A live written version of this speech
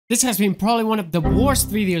This has been probably one of the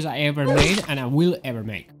worst videos I ever made and I will ever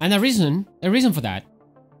make. And the reason for that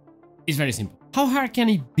is very simple. How hard can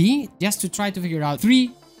it be just to try to figure out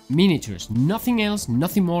 3 miniatures? Nothing else,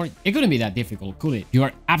 nothing more. It couldn't be that difficult, could it? You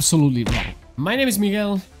are absolutely wrong. My name is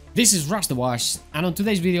Miguel. This is Rush the Wash, and on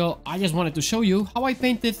today's video, I just wanted to show you how I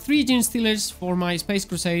painted 3 Genestealers for my Space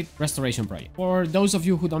Crusade restoration project. For those of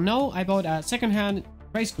you who don't know, I bought a second-hand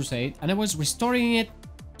Space Crusade and I was restoring it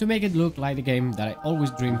to make it look like the game that I always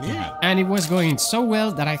dreamed to have. And it was going so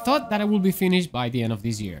well that I thought that I would be finished by the end of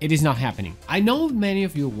this year. It is not happening. I know many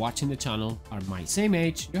of you watching the channel are my same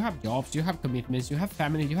age. You have jobs, you have commitments, you have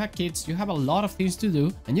family, you have kids, you have a lot of things to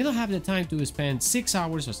do, and you don't have the time to spend 6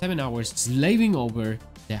 hours or 7 hours slaving over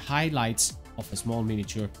the highlights of a small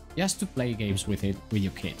miniature just to play games with it with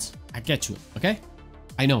your kids. I get you, okay?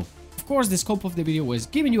 I know. Of course, the scope of the video was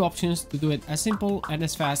giving you options to do it as simple and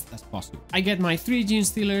as fast as possible. I get my 3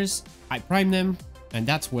 Genestealers, I prime them, and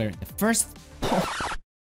that's where the first...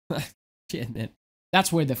 Shit, man.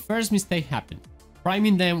 That's where the first mistake happened.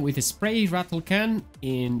 Priming them with a spray rattle can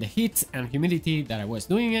in the heat and humidity that I was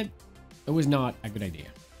doing it, it was not a good idea.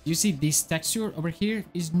 You see, this texture over here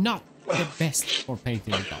is not the best for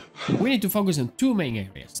painting on top. We need to focus on 2 main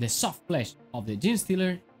areas: the soft flesh of the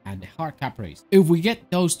Genestealer and the hard cap rays. If we get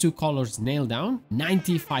those 2 colors nailed down,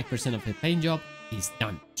 95% of the paint job is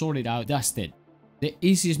done, sorted out, dusted. The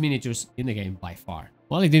easiest miniatures in the game by far.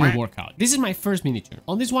 Well, it didn't work out. This is my first miniature.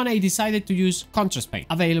 On this one, I decided to use contrast paint.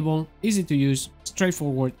 Available, easy to use,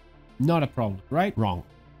 straightforward, not a problem, right? Wrong.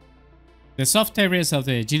 The soft areas of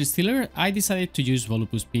the Genestealer, I decided to use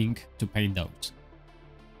Volupus Pink to paint those.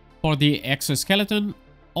 For the exoskeleton,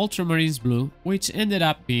 Ultramarines Blue, which ended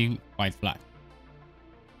up being quite flat.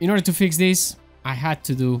 In order to fix this, I had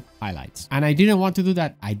to do highlights. And I didn't want to do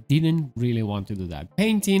that. I didn't really want to do that.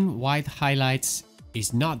 Painting white highlights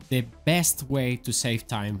is not the best way to save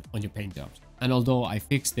time on your paint jobs. And although I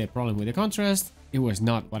fixed the problem with the contrast, it was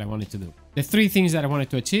not what I wanted to do. The 3 things that I wanted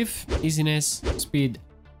to achieve: easiness, speed,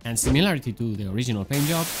 and similarity to the original paint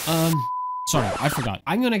job. Sorry, I forgot.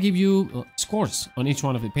 I'm gonna give you scores on each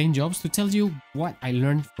one of the paint jobs to tell you what I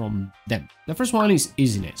learned from them. The first one is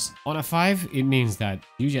easiness. On a 5, it means that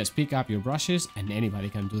you just pick up your brushes and anybody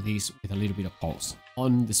can do this with a little bit of pulse.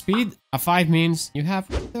 On the speed, a 5 means you have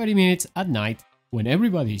 30 minutes at night when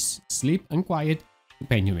everybody's asleep and quiet to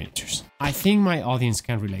paint your miniatures. I think my audience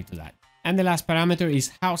can relate to that. And the last parameter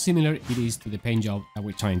is how similar it is to the paint job that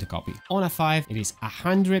we're trying to copy. On a 5, it is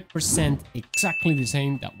 100% exactly the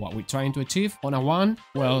same that what we're trying to achieve. On a 1,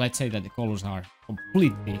 well, let's say that the colors are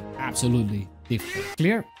completely, absolutely different.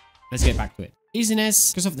 Clear? Let's get back to it.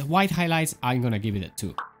 Easiness, because of the white highlights, I'm gonna give it a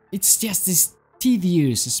 2. It's just this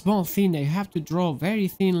tedious, small thing that you have to draw very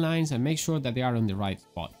thin lines and make sure that they are on the right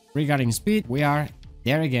spot. Regarding speed, we are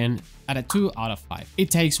there again at a 2 out of 5. It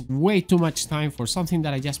takes way too much time for something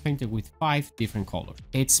that I just painted with 5 different colors.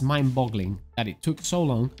 It's mind-boggling that it took so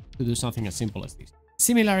long to do something as simple as this.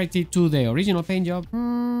 Similarity to the original paint job,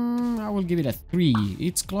 I will give it a 3.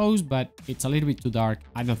 It's close, but it's a little bit too dark.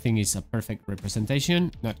 I don't think it's a perfect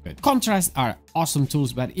representation. Not good. Contrasts are awesome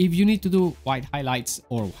tools, but if you need to do white highlights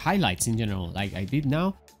or highlights in general, like I did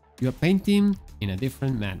now, you're painting in a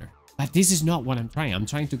different manner. But this is not what I'm trying. I'm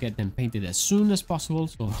trying to get them painted as soon as possible,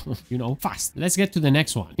 so, you know, fast. Let's get to the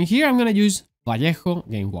next one. In here, I'm gonna use Vallejo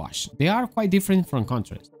Game Wash. They are quite different from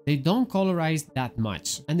contrast. They don't colorize that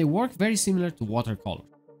much, and they work very similar to watercolor.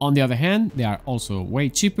 On the other hand, they are also way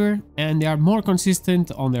cheaper, and they are more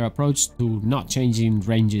consistent on their approach to not changing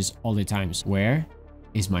ranges all the times. Where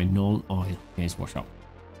is my non-oil Games Workshop?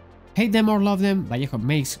 Hate them or love them, Vallejo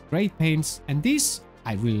makes great paints, and this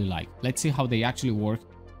I really like. Let's see how they actually work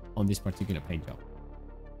on this particular paint job.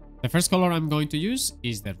 The first color I'm going to use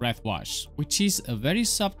is the red wash, which is a very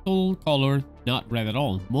subtle color, not red at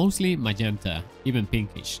all, mostly magenta, even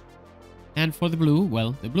pinkish. And for the blue,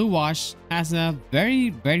 well, the blue wash has a very,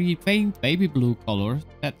 very faint baby blue color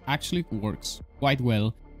that actually works quite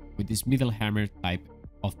well with this middle hammer type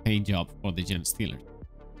of paint job for the Genestealer.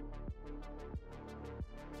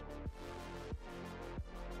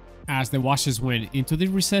 As the washes went into the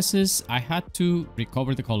recesses, I had to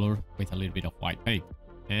recover the color with a little bit of white paint.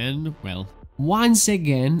 And, well, once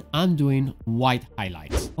again, I'm doing white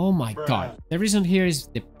highlights. Oh my god. The reason here is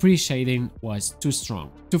the pre-shading was too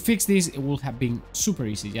strong. To fix this, it would have been super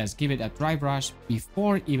easy. Just give it a dry brush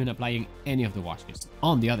before even applying any of the washes.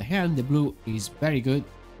 On the other hand, the blue is very good.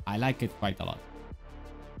 I like it quite a lot.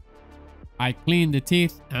 I cleaned the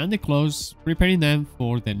teeth and the claws, preparing them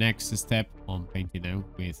for the next step on painting them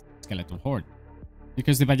with Skeleton Horde.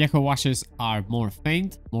 Because the Vallejo washes are more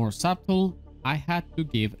faint, more subtle, I had to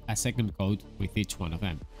give a second coat with each one of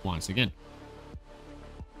them once again.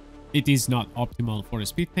 It is not optimal for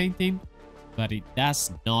speed painting, but it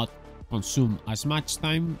does not consume as much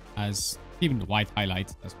time as even white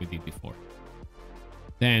highlights as we did before.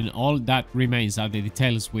 Then all that remains are the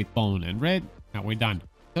details with bone and red, and we're done.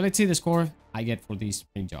 So let's see the score I get for this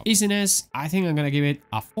paint job. Easiness, I think I'm gonna give it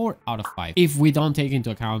a 4 out of 5 if we don't take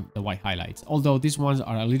into account the white highlights. Although these ones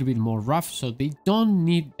are a little bit more rough, so they don't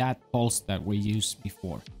need that pulse that we used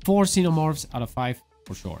before. 4 xenomorphs out of 5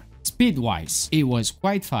 for sure. Speed wise, it was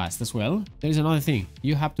quite fast as well. There's another thing,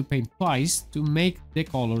 you have to paint twice to make the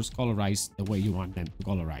colors colorize the way you want them to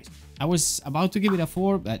colorize. I was about to give it a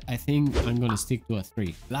 4, but I think I'm gonna stick to a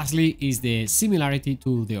 3. Lastly is the similarity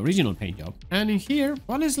to the original paint job, and in here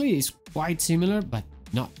honestly it's quite similar but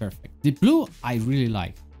not perfect. The blue I really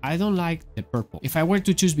like. I don't like the purple. If I were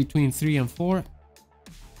to choose between 3 and 4,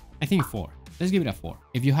 I think 4. Let's give it a 4.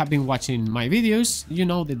 If you have been watching my videos, you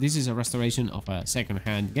know that this is a restoration of a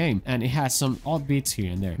second-hand game, and it has some odd bits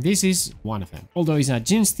here and there. This is one of them. Although it's a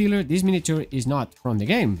Genestealer, this miniature is not from the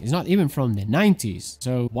game. It's not even from the 90s.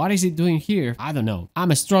 So what is it doing here? I don't know.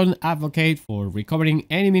 I'm a strong advocate for recovering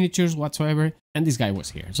any miniatures whatsoever, and this guy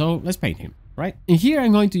was here. So let's paint him, right? In here,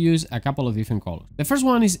 I'm going to use a couple of different colors. The first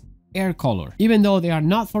one is air color. Even though they are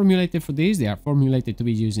not formulated for this, they are formulated to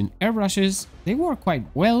be used in airbrushes. They work quite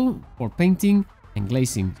well for painting and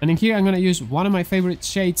glazing. And in here I'm gonna use one of my favorite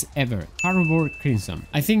shades ever, Cardboard Crimson.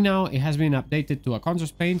 I think now it has been updated to a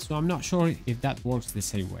contrast paint, so I'm not sure if that works the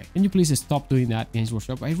same way. Can you please stop doing that, Games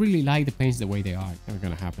Workshop? I really like the paints the way they are. Never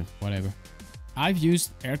gonna happen, whatever. I've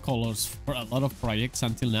used air colors for a lot of projects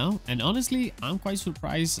until now, and honestly I'm quite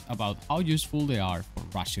surprised about how useful they are for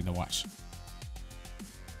rushing the wash.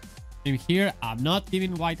 In here, I'm not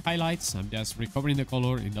giving white highlights, I'm just recovering the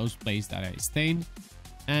color in those places that I stained,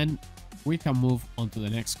 and we can move on to the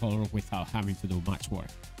next color without having to do much work.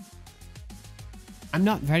 I'm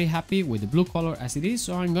not very happy with the blue color as it is,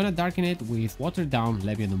 so I'm gonna darken it with watered down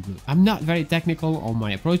Leviathan blue. I'm not very technical on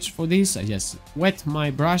my approach for this, I just wet my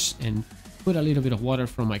brush and put a little bit of water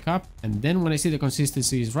from my cup, and then when I see the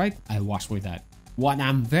consistency is right, I wash with that. What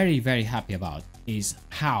I'm very happy about is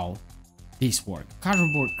how this work.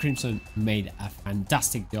 Cardboard Crimson made a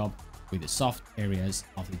fantastic job with the soft areas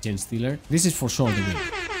of the Genestealer. This is for sure the win.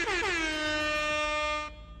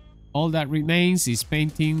 All that remains is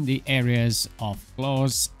painting the areas of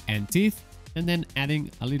claws and teeth, and then adding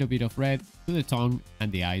a little bit of red to the tongue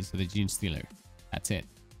and the eyes of the Genestealer. That's it.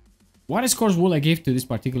 What scores will I give to this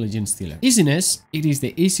particular Genestealer? Easiness, it is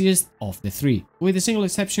the easiest of the 3, with the single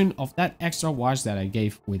exception of that extra wash that I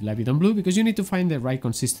gave with Leviathan Blue, because you need to find the right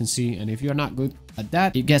consistency, and if you're not good at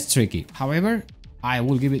that, it gets tricky. However, I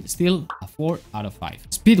will give it still a 4 out of 5.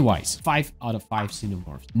 Speed-wise, 5 out of 5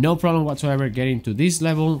 xenomorphs. No problem whatsoever getting to this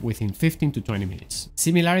level within 15 to 20 minutes.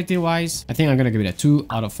 Similarity-wise, I think I'm gonna give it a 2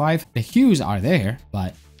 out of 5. The hues are there,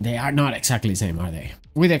 but they are not exactly the same, are they?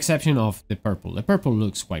 With the exception of the purple. The purple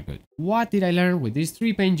looks quite good. What did I learn with these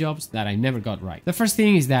 3 paint jobs that I never got right? The first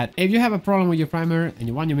thing is that if you have a problem with your primer and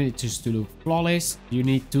you want your miniatures to look flawless, you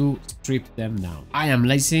need to strip them down. I am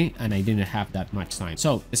lazy and I didn't have that much time.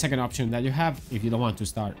 So the second option that you have, if you don't want to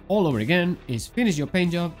start all over again, is finish your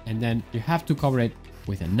paint job and then you have to cover it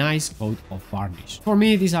with a nice coat of varnish. For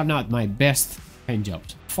me, these are not my best paint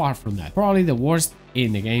jobs. Far from that. Probably the worst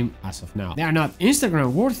in the game as of now. They are not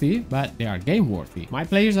Instagram worthy, but they are game worthy. My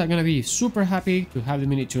players are gonna be super happy to have the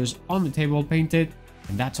miniatures on the table painted,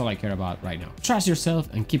 and that's all I care about right now. Trust yourself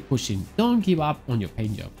and keep pushing. Don't give up on your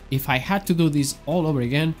paint job. If I had to do this all over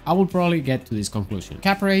again, I would probably get to this conclusion.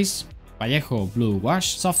 Caprace, Vallejo Blue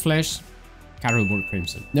Wash, Soft Flesh, Cardboard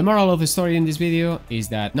Crimson. The moral of the story in this video is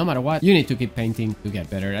that no matter what, you need to keep painting to get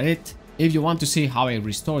better at it. If you want to see how I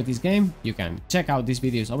restore this game, you can check out these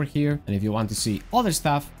videos over here. And if you want to see other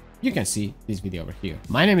stuff, you can see this video over here.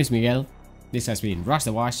 My name is Miguel. This has been Rush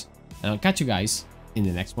the Wash, and I'll catch you guys in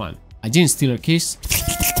the next one. A Genestealer kiss.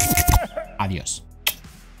 Adios.